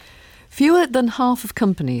Fewer than half of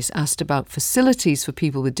companies asked about facilities for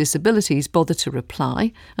people with disabilities bother to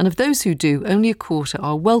reply, and of those who do, only a quarter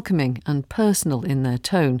are welcoming and personal in their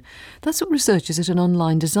tone. That's what researchers at an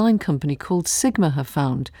online design company called Sigma have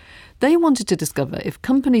found. They wanted to discover if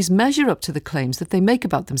companies measure up to the claims that they make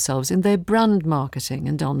about themselves in their brand marketing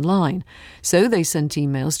and online. So they sent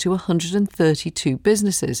emails to 132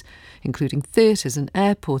 businesses, including theatres and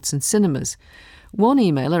airports and cinemas. One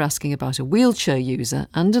emailer asking about a wheelchair user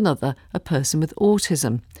and another a person with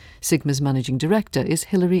autism. Sigma's managing director is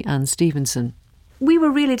Hilary Ann Stevenson. We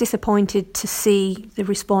were really disappointed to see the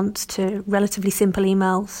response to relatively simple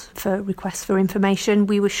emails for requests for information.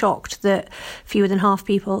 We were shocked that fewer than half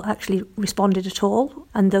people actually responded at all.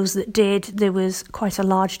 And those that did, there was quite a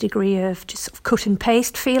large degree of just sort of cut and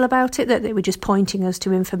paste feel about it, that they were just pointing us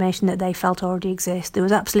to information that they felt already exists. There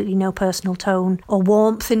was absolutely no personal tone or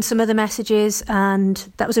warmth in some of the messages. And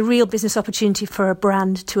that was a real business opportunity for a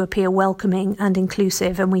brand to appear welcoming and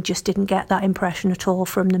inclusive. And we just didn't get that impression at all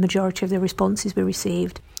from the majority of the responses we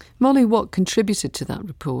received. Molly Watt contributed to that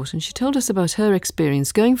report, and she told us about her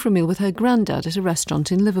experience going for a meal with her granddad at a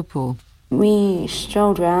restaurant in Liverpool. We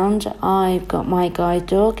strolled round. I've got my guide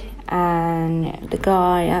dog, and the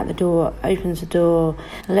guy at the door opens the door,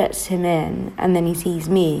 lets him in, and then he sees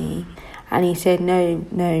me, and he said,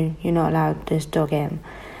 no, you're not allowed this dog in.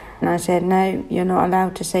 And I said, no, you're not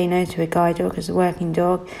allowed to say no to a guide dog as a working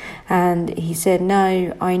dog. And he said,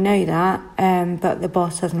 no, I know that, but the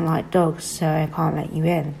boss doesn't like dogs, so I can't let you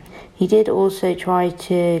in. He did also try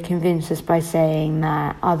to convince us by saying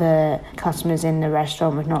that other customers in the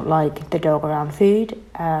restaurant would not like the dog around food,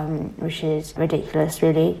 which is ridiculous,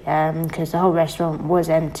 really, because the whole restaurant was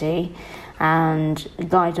empty. And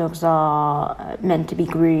guide dogs are meant to be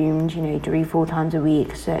groomed, 3-4 times a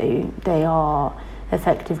week, so they are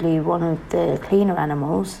effectively one of the cleaner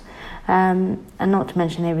animals, and not to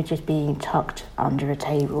mention they were just being tucked under a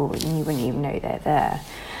table and you wouldn't even know they're there.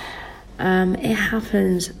 It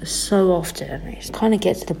happens so often. It kind of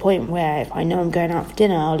gets to the point where if I know I'm going out for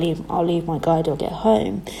dinner, I'll leave my guide dog at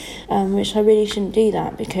home, which I really shouldn't do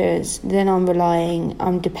that, because then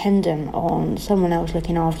I'm dependent on someone else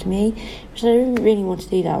looking after me, which I don't really want to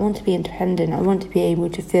do that. I want to be independent. I want to be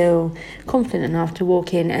able to feel confident enough to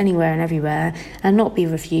walk in anywhere and everywhere and not be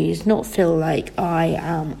refused, not feel like I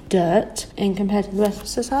am dirt in compared to the rest of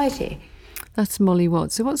society. That's Molly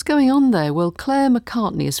Watt. So what's going on there? Well, Claire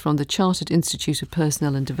McCartney is from the Chartered Institute of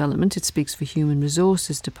Personnel and Development. It speaks for human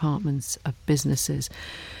resources departments of businesses.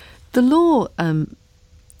 The law,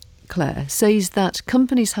 Claire, says that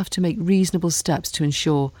companies have to make reasonable steps to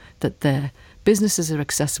ensure that their businesses are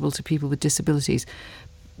accessible to people with disabilities.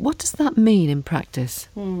 What does that mean in practice?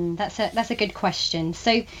 That's a good question.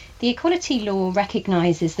 So the equality law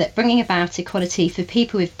recognises that bringing about equality for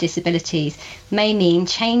people with disabilities may mean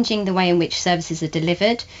changing the way in which services are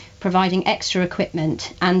delivered, providing extra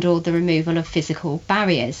equipment and or the removal of physical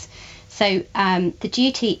barriers. So the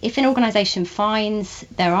duty, if an organisation finds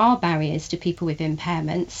there are barriers to people with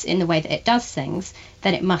impairments in the way that it does things,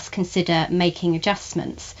 then it must consider making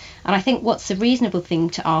adjustments. And I think what's a reasonable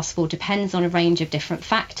thing to ask for depends on a range of different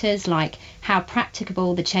factors, like how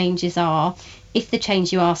practicable the changes are, if the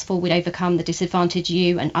change you ask for would overcome the disadvantage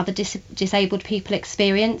you and other disabled people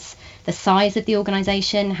experience, the size of the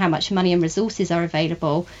organisation, how much money and resources are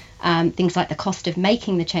available, things like the cost of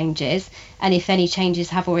making the changes, and if any changes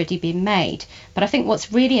have already been made. But I think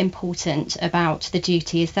what's really important about the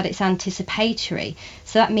duty is that it's anticipatory.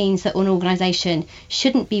 So that means that an organisation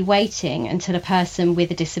shouldn't be waiting until a person with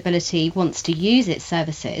a disability wants to use its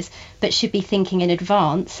services, but should be thinking in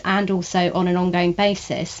advance and also on an ongoing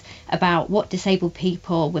basis about what disabled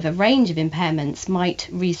people with a range of impairments might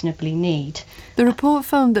reasonably need. The report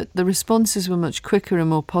found that the responses were much quicker and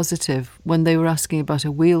more positive when they were asking about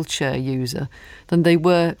a wheelchair user than they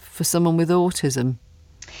were for someone with autism.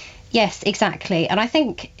 Yes, exactly. And I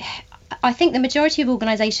think the majority of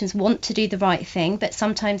organisations want to do the right thing, but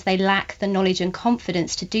sometimes they lack the knowledge and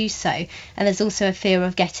confidence to do so. And there's also a fear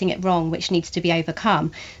of getting it wrong, which needs to be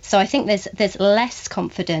overcome. So I think there's less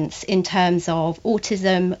confidence in terms of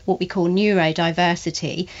autism, what we call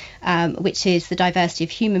neurodiversity, which is the diversity of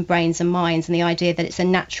human brains and minds, and the idea that it's a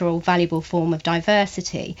natural, valuable form of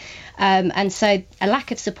diversity. And so a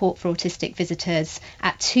lack of support for autistic visitors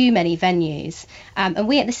at too many venues. And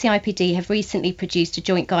we at the CIPD have recently produced a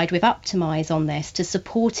joint guide with Optimise on this to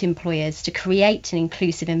support employers to create an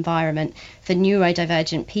inclusive environment for for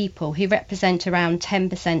neurodivergent people who represent around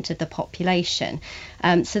 10% of the population.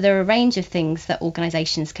 So there are a range of things that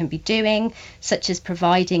organisations can be doing, such as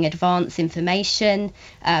providing advanced information,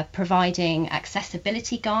 providing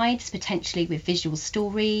accessibility guides, potentially with visual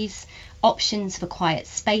stories, options for quiet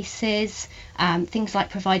spaces, things like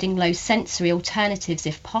providing low sensory alternatives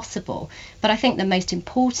if possible. But I think the most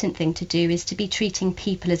important thing to do is to be treating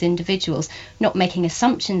people as individuals, not making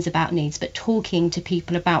assumptions about needs, but talking to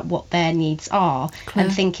people about what their needs are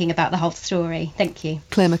and thinking about the whole story. Thank you.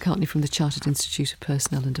 Claire McCartney from the Chartered Institute of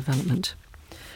Personnel and Development.